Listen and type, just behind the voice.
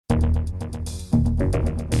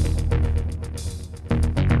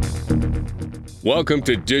Welcome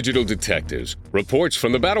to Digital Detectives, reports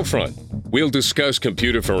from the battlefront. We'll discuss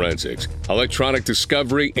computer forensics, electronic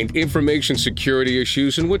discovery, and information security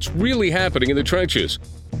issues and what's really happening in the trenches.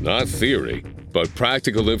 Not theory, but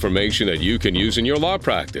practical information that you can use in your law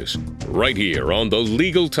practice. Right here on the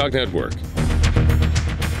Legal Talk Network.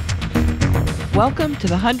 Welcome to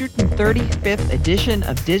the 135th edition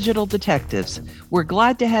of Digital Detectives. We're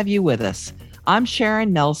glad to have you with us. I'm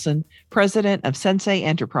Sharon Nelson, president of Sensei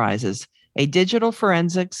Enterprises, a digital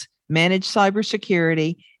forensics, managed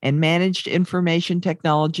cybersecurity, and managed information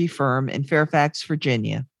technology firm in Fairfax,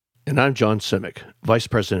 Virginia. And I'm John Simic, vice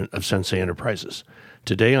president of Sensei Enterprises.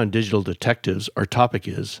 Today on Digital Detectives, our topic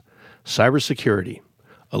is cybersecurity,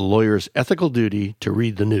 a lawyer's ethical duty to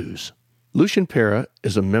read the news. Lucian Pera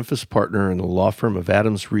is a Memphis partner in the law firm of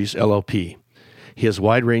Adams Reese LLP. He has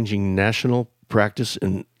wide-ranging national practice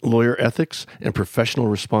in lawyer ethics and professional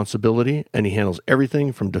responsibility, and he handles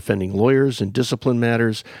everything from defending lawyers in discipline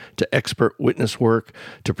matters to expert witness work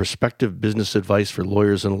to prospective business advice for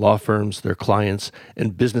lawyers and law firms, their clients,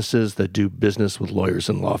 and businesses that do business with lawyers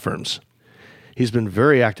and law firms. He's been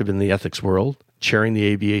very active in the ethics world, chairing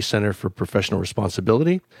the ABA Center for Professional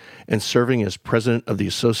Responsibility and serving as president of the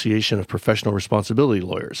Association of Professional Responsibility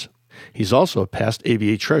Lawyers. He's also a past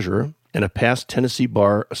ABA treasurer and a past Tennessee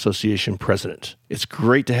Bar Association president. It's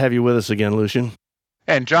great to have you with us again, Lucian.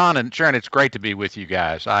 And John and Sharon, it's great to be with you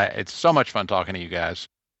guys. It's so much fun talking to you guys.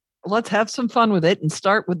 Let's have some fun with it and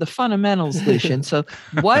start with the fundamentals, Lucian. So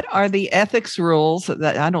what are the ethics rules?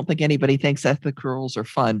 That I don't think anybody thinks ethics rules are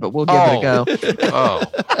fun, but we'll give it a go.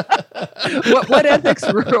 What ethics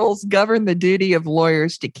rules govern the duty of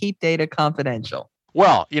lawyers to keep data confidential?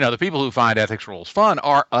 Well, the people who find ethics rules fun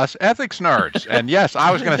are us ethics nerds. And yes, I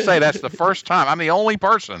was going to say that's the first time. I'm the only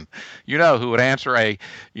person, who would answer a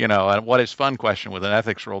what is fun question with an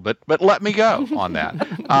ethics rule. But let me go on that.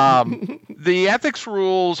 The ethics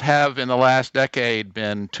rules have, in the last decade,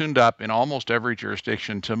 been tuned up in almost every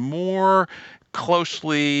jurisdiction to more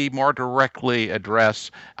closely, more directly address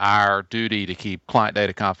our duty to keep client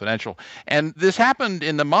data confidential. And this happened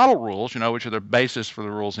in the model rules, which are the basis for the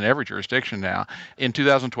rules in every jurisdiction now, in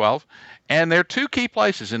 2012. And there are two key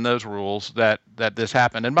places in those rules that this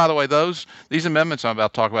happened. And by the way, these amendments I'm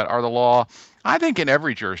about to talk about are the law, I think, in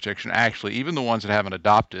every jurisdiction, actually, even the ones that haven't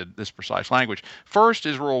adopted this precise language. First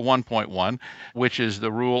is Rule 1.1, which is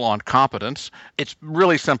the rule on competence. It's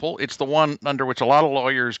really simple. It's the one under which a lot of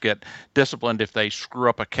lawyers get disciplined if they screw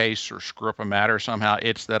up a case or screw up a matter somehow.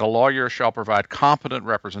 It's that a lawyer shall provide competent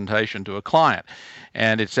representation to a client.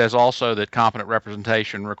 And it says also that competent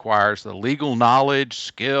representation requires the legal knowledge,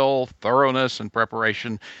 skill, thoroughness, and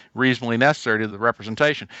preparation reasonably necessary to the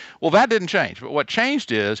representation. Well, that didn't change. But what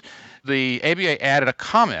changed is the ABA added a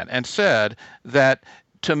comment and said that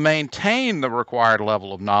to maintain the required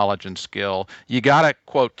level of knowledge and skill, you got to,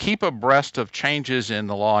 quote, keep abreast of changes in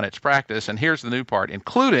the law and its practice. And here's the new part,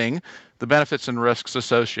 including the benefits and risks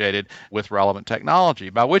associated with relevant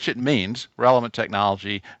technology, by which it means relevant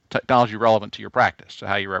technology relevant to your practice, to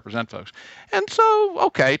how you represent folks. And so,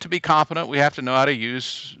 okay, to be competent, we have to know how to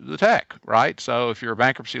use the tech, right? So if you're a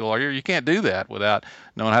bankruptcy lawyer, you can't do that without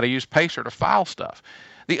knowing how to use Pacer to file stuff.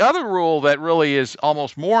 The other rule that really is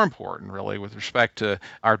almost more important, really, with respect to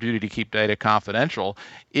our duty to keep data confidential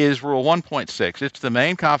is Rule 1.6. It's the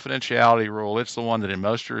main confidentiality rule. It's the one that in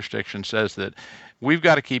most jurisdictions says that we've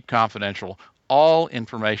got to keep confidential all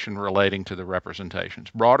information relating to the representations,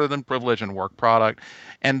 broader than privilege and work product.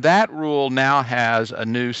 And that rule now has a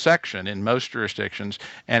new section in most jurisdictions,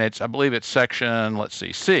 and I believe it's section,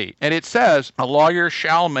 C. And it says, a lawyer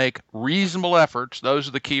shall make reasonable efforts, those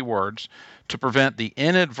are the key words, to prevent the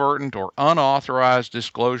inadvertent or unauthorized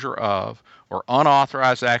disclosure of or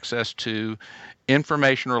unauthorized access to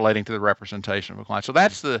information relating to the representation of a client. So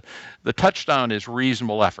that's the touchstone is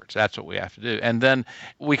reasonable efforts. That's what we have to do. And then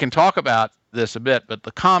we can talk about this a bit, but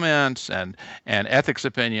the comments and ethics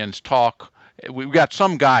opinions we've got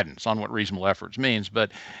some guidance on what reasonable efforts means,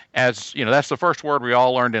 but as that's the first word we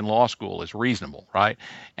all learned in law school is reasonable, right?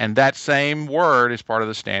 And that same word is part of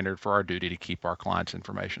the standard for our duty to keep our clients'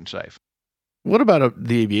 information safe. What about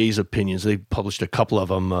the ABA's opinions? They published a couple of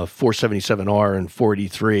them, 477R and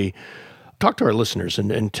 483. Talk to our listeners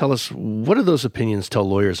and tell us, what do those opinions tell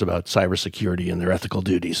lawyers about cybersecurity and their ethical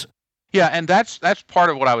duties? Yeah, and that's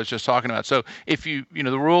part of what I was just talking about. So if the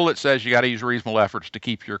rule that says you got to use reasonable efforts to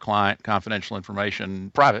keep your client confidential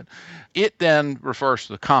information private, it then refers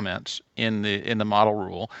to the comments. in the model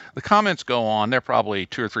rule. The comments go on. They're probably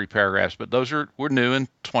 2 or 3 paragraphs, but those were new in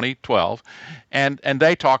 2012, and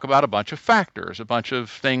they talk about a bunch of factors, a bunch of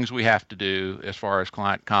things we have to do as far as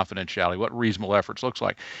client confidentiality, what reasonable efforts looks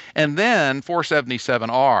like. And then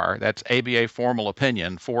 477R, that's ABA formal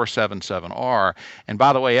opinion 477R. And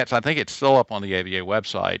by the way, I think it's still up on the ABA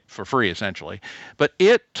website for free essentially. But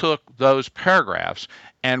it took those paragraphs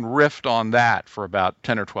and riffed on that for about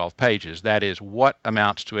 10 or 12 pages. That is, what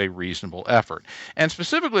amounts to a reasonable effort. And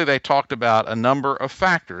specifically, they talked about a number of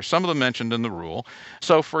factors, some of them mentioned in the rule.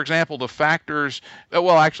 So, for example, the factors,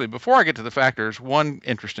 well, actually, before I get to the factors, one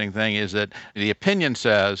interesting thing is that the opinion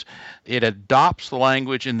says it adopts the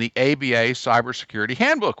language in the ABA Cybersecurity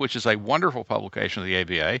Handbook, which is a wonderful publication of the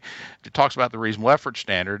ABA. It talks about the reasonable effort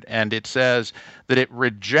standard, and it says that it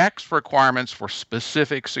rejects requirements for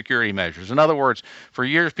specific security measures. In other words, for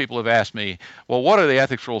years, people have asked me, well, what do the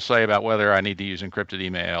ethics rules say about whether I need to use encrypted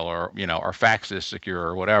email or, or fax is secure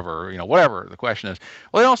or whatever, whatever the question is.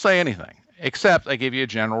 Well, they don't say anything, except they give you a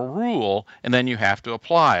general rule, and then you have to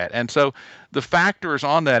apply it. And so the factors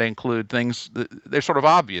on that include things, they're sort of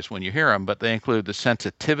obvious when you hear them, but they include the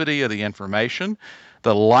sensitivity of the information,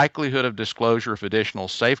 the likelihood of disclosure if additional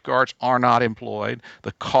safeguards are not employed,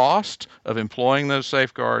 the cost of employing those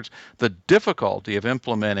safeguards, the difficulty of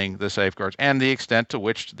implementing the safeguards, and the extent to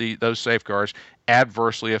which those safeguards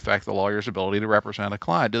adversely affect the lawyer's ability to represent a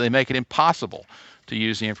client. Do they make it impossible to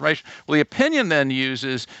use the information? Well, the opinion then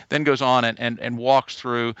goes on and walks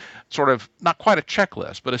through sort of not quite a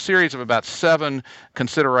checklist, but a series of about 7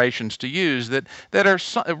 considerations to use that are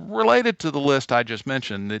related to the list I just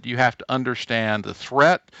mentioned, that you have to understand the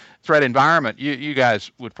threat environment. You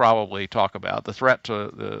guys would probably talk about the threat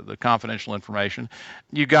to the confidential information.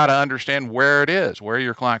 You got to understand where it is, where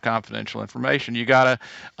your client confidential information. You got to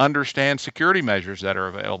understand security measures that are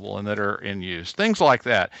available and that are in use, things like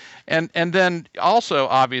that. And then also,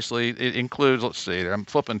 obviously, it includes, let's see, I'm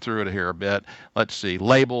flipping through it here a bit. Let's see,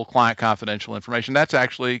 label client confidential information. That's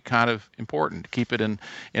actually kind of important to keep it in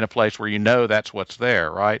a place where that's what's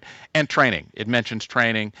there, right? And training. It mentions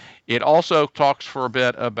training. It also talks for a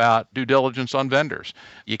bit about due diligence on vendors.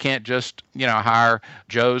 You can't just, hire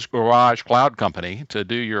Joe's Garage Cloud Company to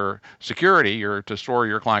do your security or to store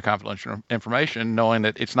your client confidential information, knowing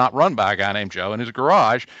that it's not run by a guy named Joe in his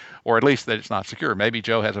garage, or at least that it's not secure. Maybe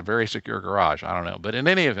Joe has a very secure garage. I don't know. But in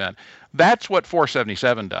any event, that's what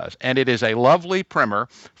 477 does. And it is a lovely primer.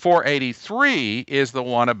 483 is the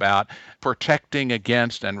one about protecting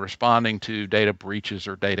against and responding to data breaches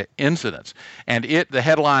or data incidents. And the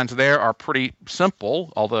headlines there are pretty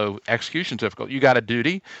simple, although execution is difficult. You got a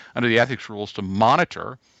duty under the ethics rules to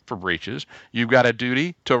monitor for breaches. You've got a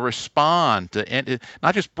duty to respond to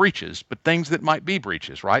not just breaches, but things that might be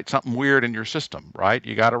breaches, right? Something weird in your system, right?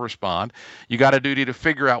 You got to respond. You got a duty to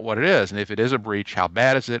figure out what it is. And if it is a breach, how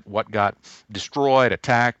bad is it? What got destroyed,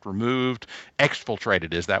 attacked, removed?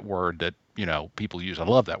 Exfiltrated is that word that, people use. I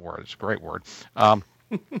love that word. It's a great word.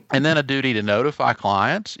 And then a duty to notify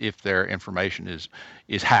clients if their information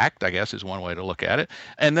is hacked, I guess, is one way to look at it.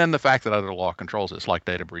 And then the fact that other law controls it's like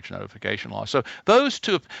data breach notification law. So those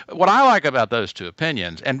two, what I like about those two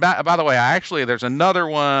opinions, and by the way, there's another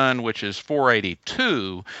one which is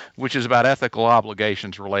 482, which is about ethical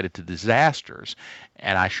obligations related to disasters.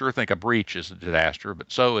 And I sure think a breach is a disaster,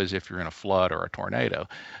 but so is if you're in a flood or a tornado.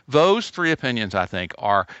 Those 3 opinions, I think,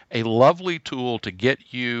 are a lovely tool to get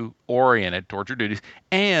you oriented towards your duties.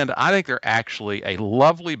 And I think they're actually a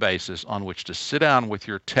lovely basis on which to sit down with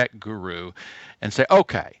your tech guru and say,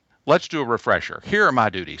 okay, let's do a refresher. Here are my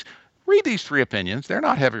duties. Read these 3 opinions. They're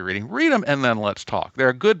not heavy reading. Read them and then let's talk. They're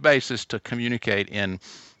a good basis to communicate in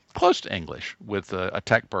close to English with a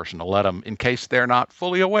tech person, to let them, in case they're not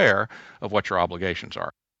fully aware of what your obligations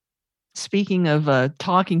are. Speaking of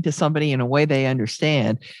talking to somebody in a way they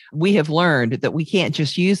understand, we have learned that we can't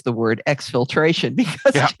just use the word exfiltration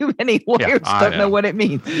because too many lawyers don't know what it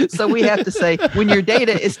means. So we have to say, when your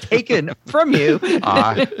data is taken from you.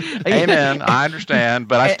 Amen. I understand,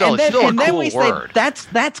 but it's still a cool then we word. Say,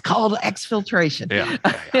 that's called exfiltration.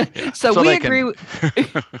 Yeah. So we agree.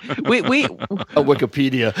 we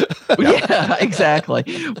Wikipedia. Yeah, exactly.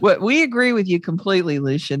 We agree with you completely,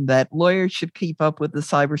 Lucian, that lawyers should keep up with the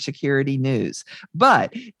cybersecurity news.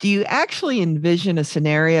 But do you actually envision a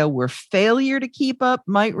scenario where failure to keep up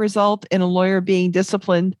might result in a lawyer being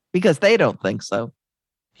disciplined? Because they don't think so.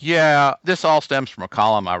 Yeah, this all stems from a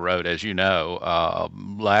column I wrote, as you know,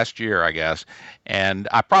 last year, I guess. And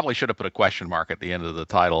I probably should have put a question mark at the end of the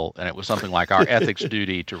title, and it was something like our ethics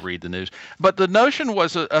duty to read the news. But the notion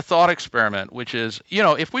was a thought experiment, which is,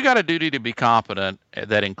 if we got a duty to be competent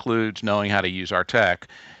that includes knowing how to use our tech,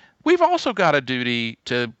 we've also got a duty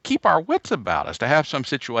to keep our wits about us, to have some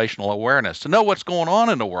situational awareness, to know what's going on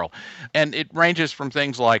in the world. And it ranges from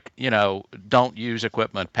things like, don't use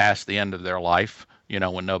equipment past the end of their life,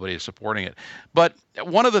 when nobody is supporting it. But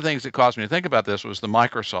one of the things that caused me to think about this was the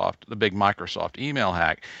big Microsoft email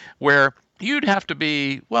hack, where you'd have to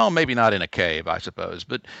be, well, maybe not in a cave, I suppose,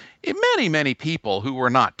 but many, many people who were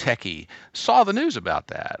not techie saw the news about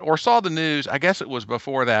that, or saw the news, I guess it was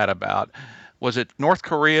before that, about, was it North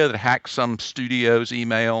Korea that hacked some studio's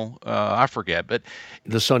email? I forget, but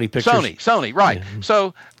the Sony pictures. Sony, right. Yeah.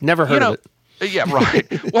 So never heard of it. Yeah,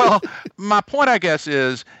 right. Well, my point, I guess,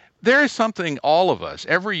 is there is something all of us,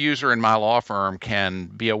 every user in my law firm, can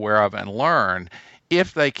be aware of and learn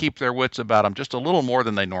if they keep their wits about them just a little more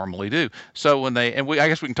than they normally do. So I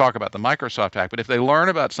guess we can talk about the Microsoft hack, but if they learn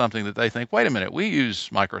about something that they think, wait a minute, we use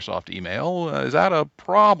Microsoft email, is that a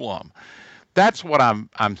problem? That's what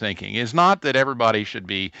I'm thinking. Is not that everybody should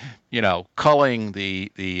be, culling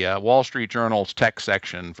the Wall Street Journal's tech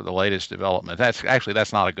section for the latest development.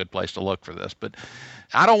 That's not a good place to look for this. But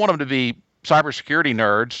I don't want them to be cybersecurity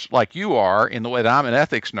nerds like you are, in the way that I'm an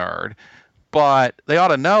ethics nerd. But they ought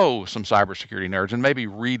to know some cybersecurity nerds and maybe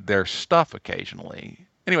read their stuff occasionally.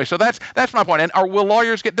 Anyway, so that's my point. And will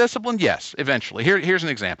lawyers get disciplined? Yes, eventually. Here's an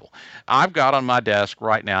example. I've got on my desk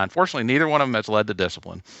right now, unfortunately, neither one of them has led to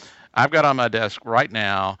discipline. I've got on my desk right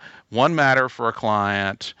now one matter for a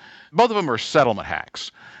client. Both of them are settlement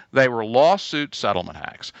hacks. They were lawsuit settlement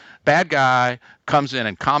hacks. Bad guy comes in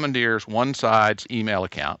and commandeers one side's email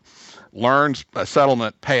account, learns a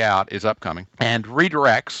settlement payout is upcoming, and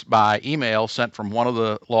redirects by email sent from one of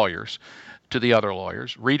the lawyers to the other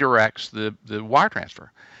lawyers, redirects the wire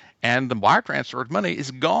transfer. And the wire transfer of money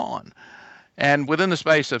is gone. And within the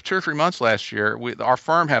space of 2 or 3 months last year, our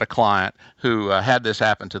firm had a client who had this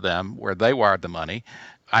happen to them, where they wired the money.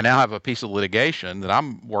 I now have a piece of litigation that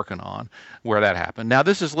I'm working on where that happened. Now,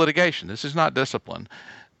 this is litigation. This is not discipline.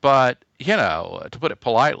 But, to put it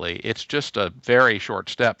politely, it's just a very short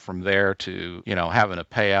step from there to, having to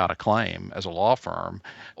pay out a claim as a law firm,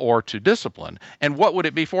 or to discipline. And what would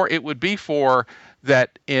it be for? It would be for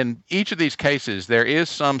that in each of these cases, there is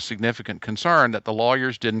some significant concern that the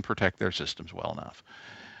lawyers didn't protect their systems well enough.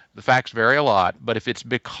 The facts vary a lot, but if it's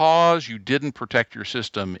because you didn't protect your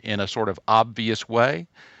system in a sort of obvious way,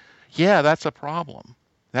 yeah, that's a problem.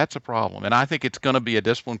 That's a problem. And I think it's going to be a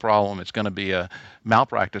discipline problem. It's going to be a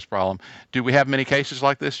malpractice problem. Do we have many cases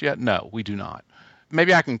like this yet? No, we do not.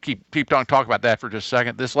 Maybe I can keep talk about that for just a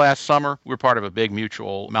second. This last summer, we were part of a big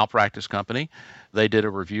mutual malpractice company. They did a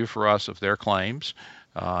review for us of their claims.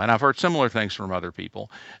 And I've heard similar things from other people.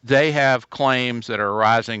 They have claims that are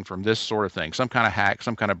arising from this sort of thing, some kind of hack,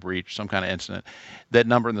 some kind of breach, some kind of incident that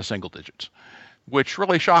number in the single digits, which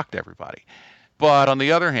really shocked everybody. But on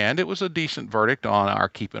the other hand, it was a decent verdict on our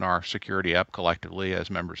keeping our security up collectively as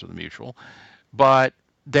members of the mutual. But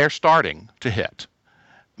they're starting to hit.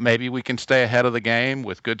 Maybe we can stay ahead of the game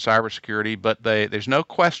with good cybersecurity, but there's no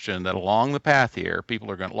question that along the path here,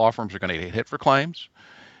 law firms are going to get hit for claims,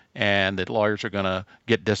 and that lawyers are going to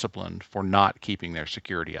get disciplined for not keeping their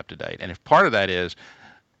security up to date. And if part of that is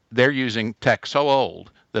they're using tech so old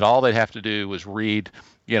that all they'd have to do was read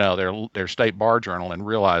their state bar journal and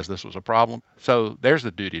realize this was a problem. So there's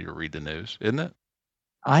the duty to read the news, isn't it?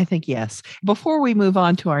 I think yes. Before we move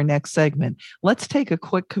on to our next segment, let's take a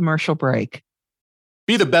quick commercial break.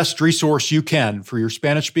 Be the best resource you can for your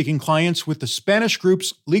Spanish-speaking clients with the Spanish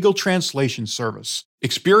Group's legal translation service.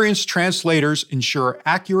 Experienced translators ensure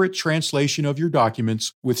accurate translation of your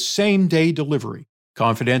documents with same-day delivery.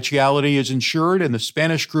 Confidentiality is ensured, and the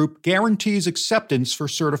Spanish Group guarantees acceptance for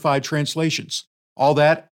certified translations. All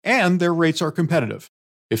that, and their rates are competitive.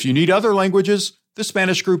 If you need other languages, the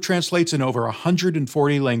Spanish Group translates in over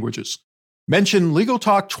 140 languages. Mention Legal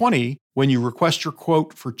Talk 20 when you request your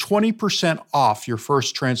quote for 20% off your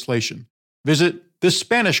first translation. Visit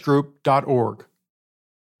thespanishgroup.org.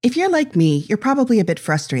 If you're like me, you're probably a bit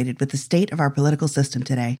frustrated with the state of our political system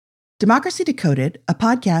today. Democracy Decoded, a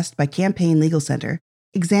podcast by Campaign Legal Center,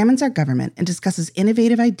 examines our government and discusses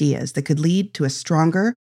innovative ideas that could lead to a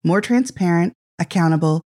stronger, more transparent,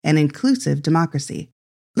 accountable, and inclusive democracy.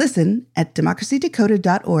 Listen at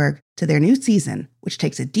democracydecoded.org to their new season, which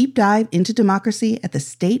takes a deep dive into democracy at the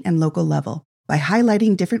state and local level by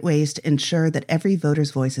highlighting different ways to ensure that every voter's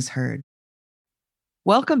voice is heard.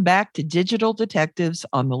 Welcome back to Digital Detectives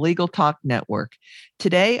on the Legal Talk Network.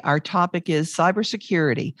 Today, our topic is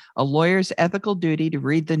cybersecurity, a lawyer's ethical duty to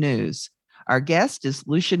read the news. Our guest is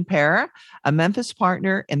Lucian Pera, a Memphis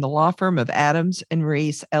partner in the law firm of Adams &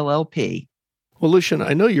 Reese, LLP. Well, Lucian,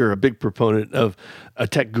 I know you're a big proponent of a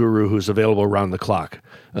tech guru who's available around the clock.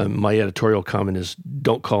 My editorial comment is,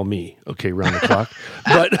 don't call me, okay, around the clock.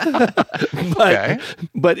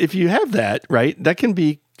 But if you have that, right, that can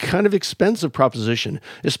be kind of expensive proposition,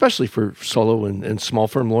 especially for solo and small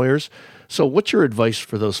firm lawyers. So what's your advice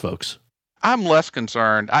for those folks? I'm less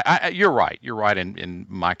concerned. You're right. You're right in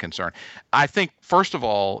my concern. I think, first of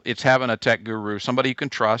all, it's having a tech guru, somebody you can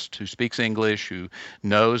trust, who speaks English, who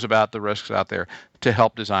knows about the risks out there, to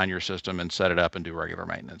help design your system and set it up and do regular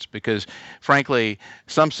maintenance. Because, frankly,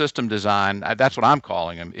 some system design, that's what I'm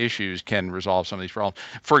calling them, issues can resolve some of these problems.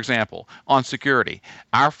 For example, on security,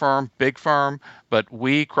 our firm, big firm, but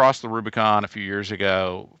we crossed the Rubicon a few years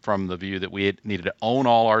ago from the view that we needed to own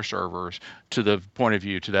all our servers to the point of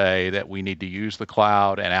view today that we need to use the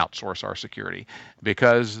cloud and outsource our security,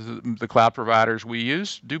 because the cloud providers we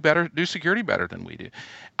use do security better than we do.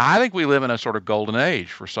 I think we live in a sort of golden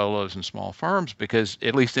age for solos and small firms because,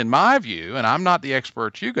 at least in my view, and I'm not the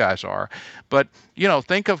expert you guys are, but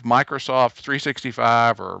think of Microsoft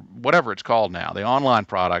 365 or whatever it's called now, the online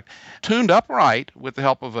product, tuned up right with the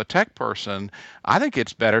help of a tech person. I think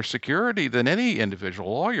it's better security than any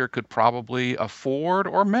individual lawyer could probably afford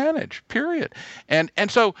or manage, period. And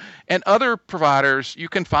other providers, you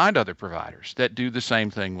can find other providers that do the same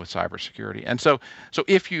thing with cybersecurity. And so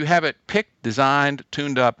if you have it picked, designed,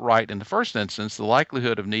 tuned up right in the first instance, the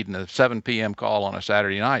likelihood of needing a 7 p.m. call on a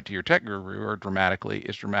Saturday night to your tech guru is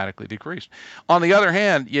dramatically decreased. On the other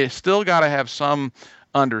hand, you still got to have some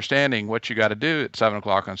understanding what you got to do at 7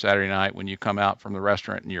 o'clock on Saturday night when you come out from the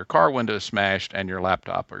restaurant and your car window is smashed and your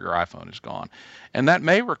laptop or your iPhone is gone. And that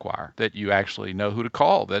may require that you actually know who to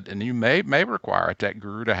call, and you may require a tech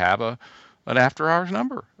guru to have an after-hours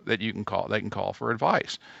number that you can call. They can call for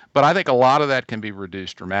advice. But I think a lot of that can be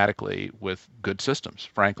reduced dramatically with good systems,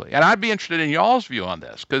 frankly. And I'd be interested in y'all's view on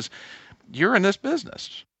this, because you're in this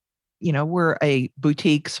business. We're a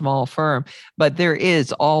boutique small firm, but there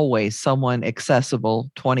is always someone accessible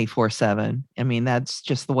 24/7. I mean, that's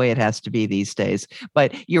just the way it has to be these days.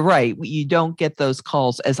 But you're right. You don't get those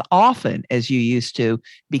calls as often as you used to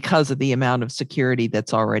because of the amount of security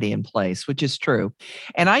that's already in place, which is true.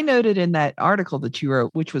 And I noted in that article that you wrote,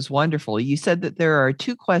 which was wonderful, you said that there are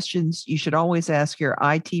 2 questions you should always ask your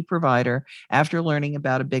IT provider after learning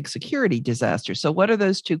about a big security disaster. So what are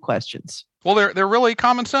those 2 questions? Well, they're really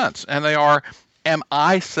common sense, and they are, am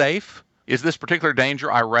I safe? Is this particular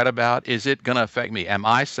danger I read about, is it going to affect me? Am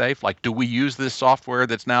I safe? Like, do we use this software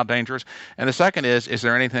that's now dangerous? And the second is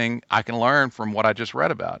there anything I can learn from what I just read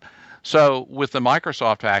about? So with the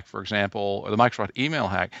Microsoft hack, for example, or the Microsoft email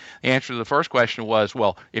hack, the answer to the first question was,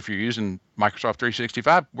 well, if you're using Microsoft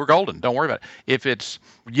 365, we're golden. Don't worry about it. If it's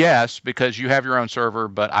yes, because you have your own server,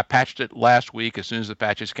 but I patched it last week as soon as the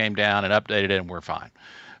patches came down and updated it, and we're fine.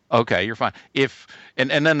 Okay, you're fine. And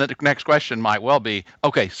then the next question might well be,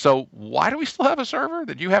 okay, so why do we still have a server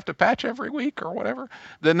that you have to patch every week or whatever?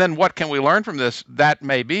 Then what can we learn from this? That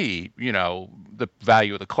may be, the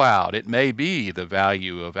value of the cloud. It may be the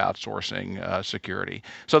value of outsourcing security.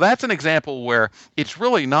 So that's an example where it's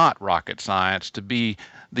really not rocket science to be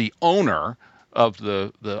the owner of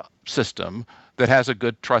the system that has a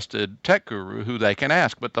good trusted tech guru who they can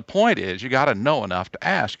ask. But the point is, you got to know enough to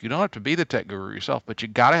ask. You don't have to be the tech guru yourself, but you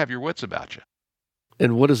got to have your wits about you.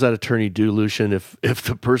 And what does that attorney do, Lucian, if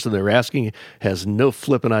the person they're asking has no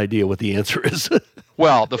flipping idea what the answer is?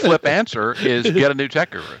 Well, the flip answer is get a new tech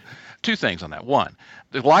guru. 2 things on that. 1,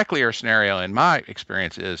 the likelier scenario in my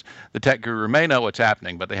experience is the tech guru may know what's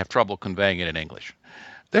happening, but they have trouble conveying it in English.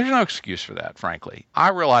 There's no excuse for that, frankly. I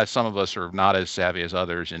realize some of us are not as savvy as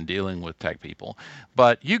others in dealing with tech people,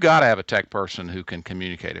 but you got to have a tech person who can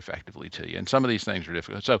communicate effectively to you. And some of these things are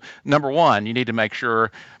difficult. So number 1, you need to make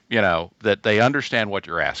sure, that they understand what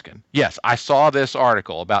you're asking. Yes, I saw this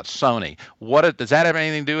article about Sony. Does that have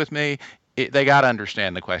anything to do with me? They got to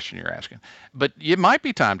understand the question you're asking. But it might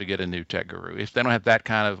be time to get a new tech guru if they don't have that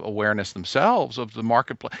kind of awareness themselves of the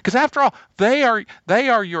marketplace. Because after all, they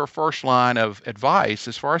are your first line of advice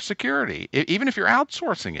as far as security. Even if you're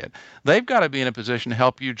outsourcing it, they've got to be in a position to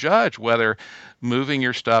help you judge whether moving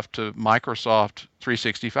your stuff to Microsoft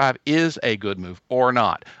 365 is a good move or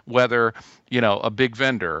not. Whether a big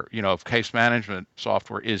vendor, of case management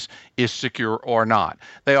software is secure or not.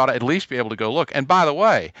 They ought to at least be able to go look. And by the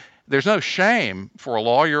way, there's no shame for a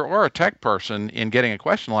lawyer or a tech person in getting a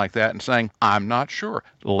question like that and saying, I'm not sure.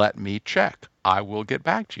 Let me check. I will get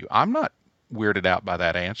back to you. I'm not weirded out by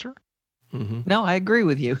that answer. Mm-hmm. No, I agree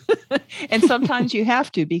with you. And sometimes you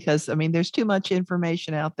have to because, there's too much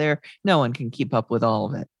information out there. No one can keep up with all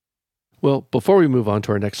of it. Well, before we move on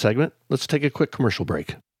to our next segment, let's take a quick commercial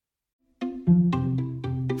break.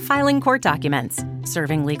 filing court documents,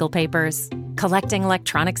 serving legal papers, collecting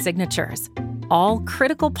electronic signatures, all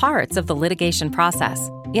critical parts of the litigation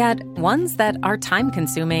process, yet ones that are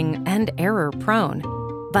time-consuming and error-prone.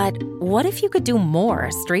 But what if you could do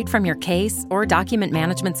more straight from your case or document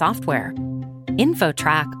management software?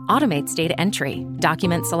 InfoTrack automates data entry,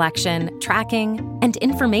 document selection, tracking, and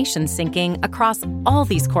information syncing across all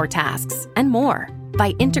these core tasks and more by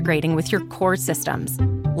integrating with your core systems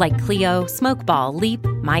like Clio, Smokeball, Leap,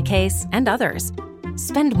 MyCase, and others.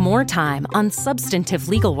 Spend more time on substantive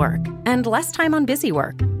legal work and less time on busy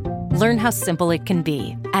work. Learn how simple it can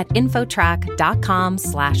be at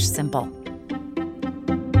infotrack.com/simple.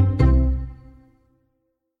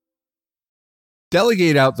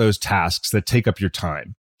 Delegate out those tasks that take up your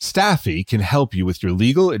time. Staffy can help you with your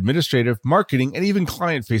legal, administrative, marketing, and even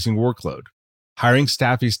client-facing workload. Hiring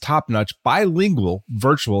Staffy's top-notch bilingual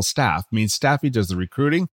virtual staff means Staffy does the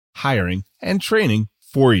recruiting, hiring, and training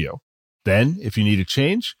for you. Then, if you need a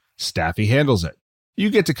change, Staffy handles it. You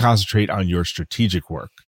get to concentrate on your strategic work.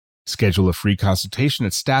 Schedule a free consultation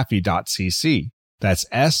at staffy.cc. That's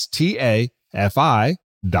STAFI.cc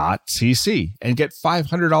and get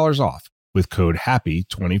 $500 off with code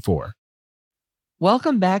HAPPY24.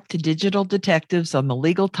 Welcome back to Digital Detectives on the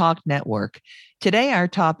Legal Talk Network. Today, our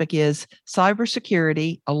topic is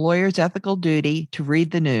cybersecurity, a lawyer's ethical duty to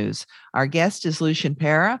read the news. Our guest is Lucian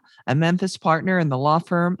Pera, a Memphis partner in the law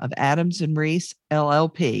firm of Adams & Reese,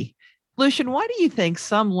 LLP. Lucian, why do you think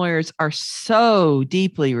some lawyers are so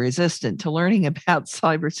deeply resistant to learning about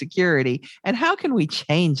cybersecurity, and how can we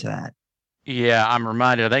change that? Yeah, I'm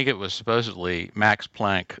reminded, I think it was supposedly Max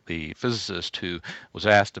Planck, the physicist, who was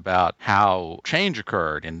asked about how change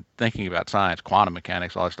occurred in thinking about science, quantum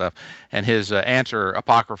mechanics, all that stuff. And his answer,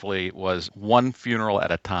 apocryphally, was one funeral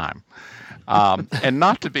at a time. And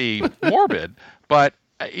not to be morbid, but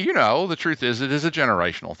the truth is it is a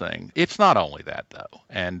generational thing. It's not only that, though,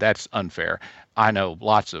 and that's unfair. I know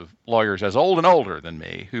lots of lawyers as old and older than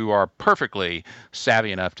me who are perfectly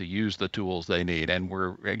savvy enough to use the tools they need. And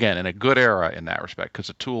we're, again, in a good era in that respect because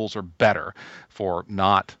the tools are better for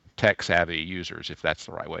not tech-savvy users, if that's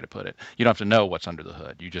the right way to put it. You don't have to know what's under the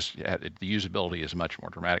hood. The usability is much more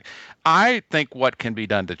dramatic. I think what can be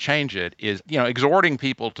done to change it is, exhorting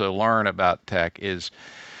people to learn about tech is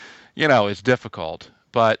difficult.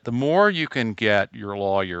 But the more you can get your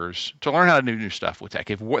lawyers to learn how to do new stuff with tech,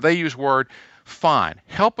 if they use Word, fine.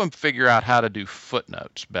 Help them figure out how to do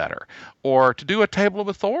footnotes better, or to do a table of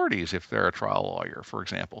authorities if they're a trial lawyer, for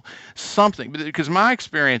example. Something, because my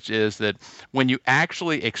experience is that when you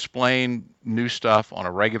actually explain new stuff on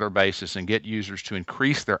a regular basis and get users to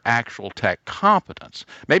increase their actual tech competence,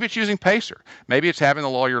 maybe it's using Pacer, maybe it's having the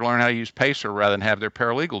lawyer learn how to use Pacer rather than have their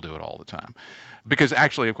paralegal do it all the time. Because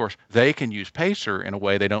actually, of course, they can use Pacer in a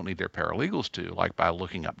way they don't need their paralegals to, like by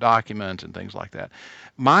looking up documents and things like that.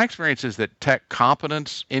 My experience is that tech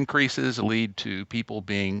competence increases lead to people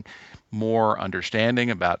being more understanding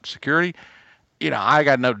about security. I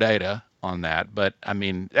got no data on that, but I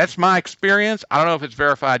mean, that's my experience. I don't know if it's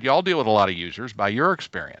verified. Y'all deal with a lot of users by your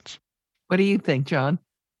experience. What do you think, John?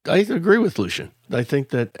 I agree with Lucian. I think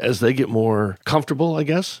that as they get more comfortable,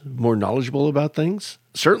 more knowledgeable about things,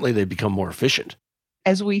 certainly they become more efficient.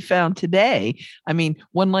 As we found today,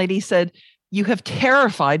 one lady said, "You have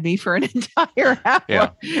terrified me for an entire hour." Yeah.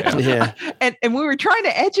 And we were trying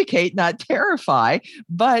to educate, not terrify,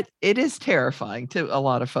 but it is terrifying to a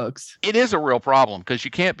lot of folks. It is a real problem because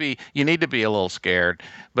you need to be a little scared,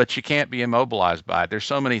 but you can't be immobilized by it. There's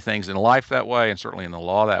so many things in life that way and certainly in the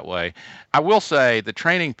law that way. I will say the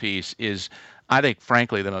training piece is, I think,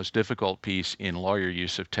 frankly, the most difficult piece in lawyer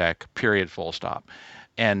use of tech, period, full stop.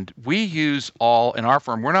 And we use in our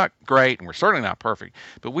firm, we're not great and we're certainly not perfect,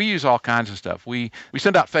 but we use all kinds of stuff. We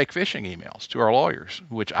send out fake phishing emails to our lawyers,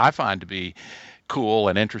 which I find to be cool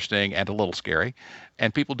and interesting and a little scary.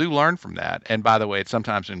 And people do learn from that. And by the way, it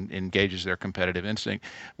sometimes engages their competitive instinct.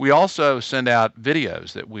 We also send out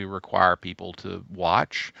videos that we require people to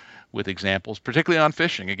watch with examples, particularly on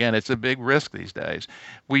phishing. Again, it's a big risk these days.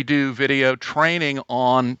 We do video training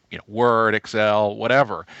on Word, Excel,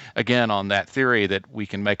 whatever, again, on that theory that we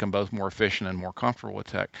can make them both more efficient and more comfortable with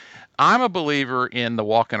tech. I'm a believer in the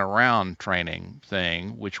walking around training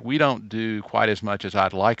thing, which we don't do quite as much as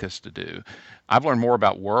I'd like us to do. I've learned more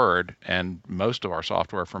about Word and most of our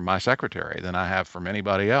software from my secretary than I have from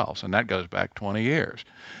anybody else, and that goes back 20 years.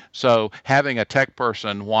 So having a tech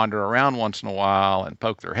person wander around once in a while and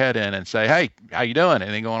poke their head in and say, "Hey, how you doing?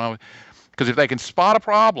 Anything going on?" Because if they can spot a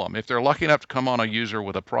problem, if they're lucky enough to come on a user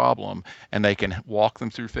with a problem and they can walk them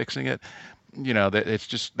through fixing it,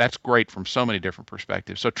 that's great from so many different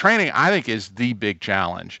perspectives. So training, I think, is the big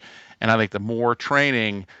challenge. And I think the more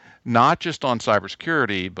training not just on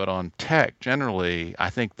cybersecurity, but on tech generally, I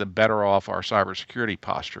think the better off our cybersecurity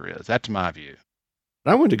posture is. That's my view.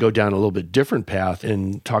 I wanted to go down a little bit different path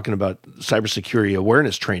in talking about cybersecurity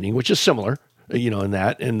awareness training, which is similar, in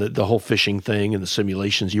that, and the whole phishing thing and the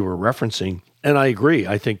simulations you were referencing. And I agree.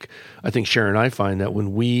 I think Sharon and I find that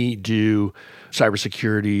when we do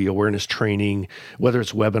cybersecurity awareness training, whether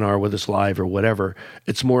it's webinar, whether it's live or whatever,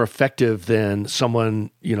 it's more effective than someone,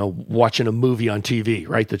 watching a movie on TV,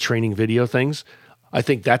 right? The training video things. I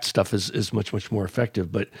think that stuff is much, much more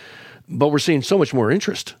effective. But we're seeing so much more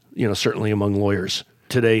interest, certainly among lawyers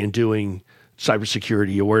today in doing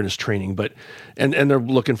cybersecurity awareness training, and they're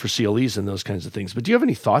looking for CLEs and those kinds of things. But do you have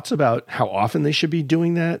any thoughts about how often they should be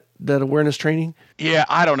doing that awareness training? Yeah,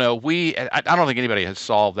 I don't know. I don't think anybody has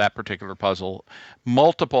solved that particular puzzle.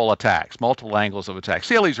 Multiple attacks, multiple angles of attack.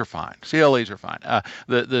 CLEs are fine.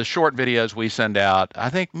 The short videos we send out,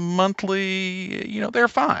 I think monthly, they're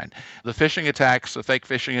fine. The phishing attacks, the fake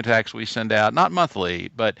phishing attacks we send out, not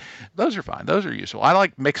monthly, but those are fine. Those are useful. I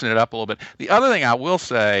like mixing it up a little bit. The other thing I will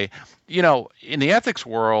say, in the ethics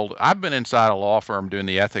world, I've been inside a law firm doing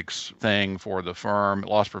the ethics thing for the firm,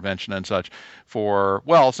 loss prevention and such,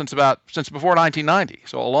 since before 1990,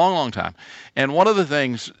 so a long, long time. And one of the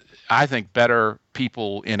things I think better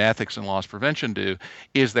people in ethics and loss prevention do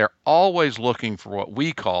is they're always looking for what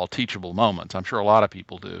we call teachable moments. I'm sure a lot of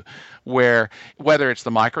people do, where whether it's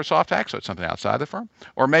the Microsoft hack, so it's something outside the firm,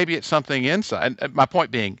 or maybe it's something inside. And my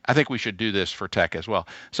point being, I think we should do this for tech as well.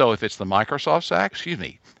 So if it's the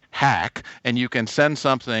Microsoft hack, and you can send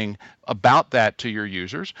something about that to your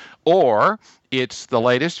users, or it's the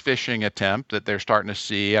latest phishing attempt that they're starting to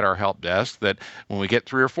see at our help desk, that when we get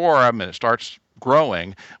 3 or 4 of them and it starts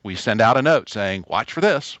growing, we send out a note saying, watch for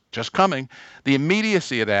this, just coming. The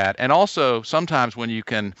immediacy of that, and also sometimes when you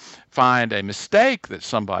can find a mistake that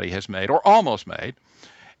somebody has made or almost made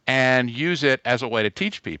and use it as a way to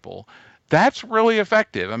teach people, that's really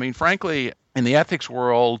effective. I mean, frankly, in the ethics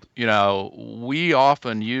world, we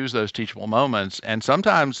often use those teachable moments, and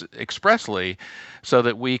sometimes expressly, so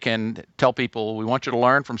that we can tell people, we want you to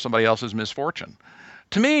learn from somebody else's misfortune.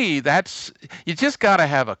 To me, you just got to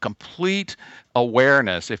have a complete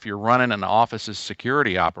awareness if you're running an office's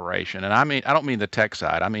security operation. And I don't mean the tech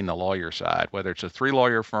side, I mean the lawyer side, whether it's a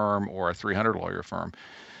 3-lawyer firm or a 300-lawyer firm,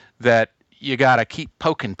 that you got to keep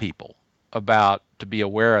poking people about to be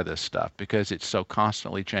aware of this stuff, because it's so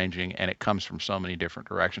constantly changing and it comes from so many different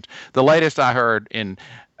directions. The latest I heard I'm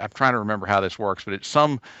trying to remember how this works, but it's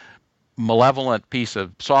some malevolent piece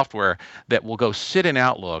of software that will go sit in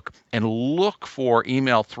Outlook and look for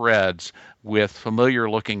email threads with familiar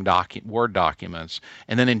looking Word documents,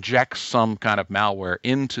 and then inject some kind of malware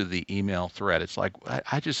into the email thread. It's like,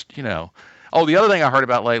 I just, Oh, the other thing I heard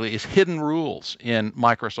about lately is hidden rules in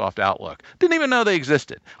Microsoft Outlook. Didn't even know they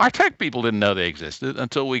existed. Our tech people didn't know they existed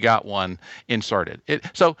until we got one inserted.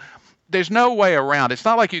 So there's no way around. It's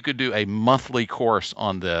not like you could do a monthly course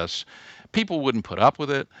on this. People wouldn't put up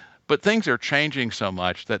with it, but things are changing so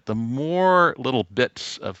much that the more little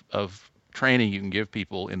bits of training you can give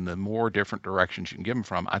people in the more different directions you can give them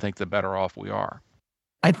from, I think the better off we are.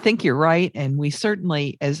 I think you're right. And we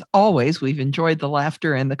certainly, as always, we've enjoyed the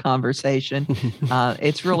laughter and the conversation.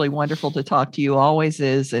 It's really wonderful to talk to you, always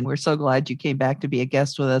is. And we're so glad you came back to be a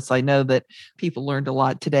guest with us. I know that people learned a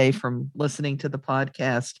lot today from listening to the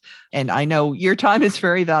podcast. And I know your time is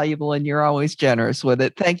very valuable and you're always generous with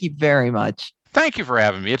it. Thank you very much. Thank you for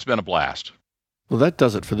having me. It's been a blast. Well, that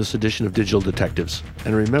does it for this edition of Digital Detectives.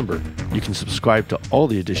 And remember, you can subscribe to all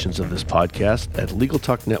the editions of this podcast at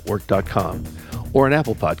LegalTalkNetwork.com. or on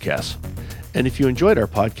Apple Podcasts. And if you enjoyed our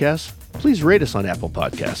podcast, please rate us on Apple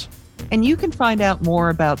Podcasts. And you can find out more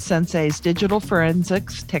about Sensei's digital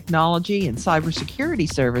forensics, technology, and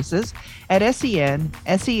cybersecurity services at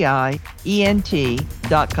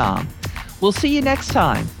SENSEIENT.com. We'll see you next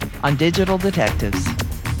time on Digital Detectives.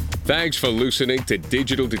 Thanks for listening to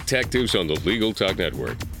Digital Detectives on the Legal Talk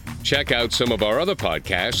Network. Check out some of our other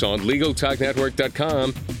podcasts on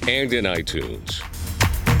LegalTalkNetwork.com and in iTunes.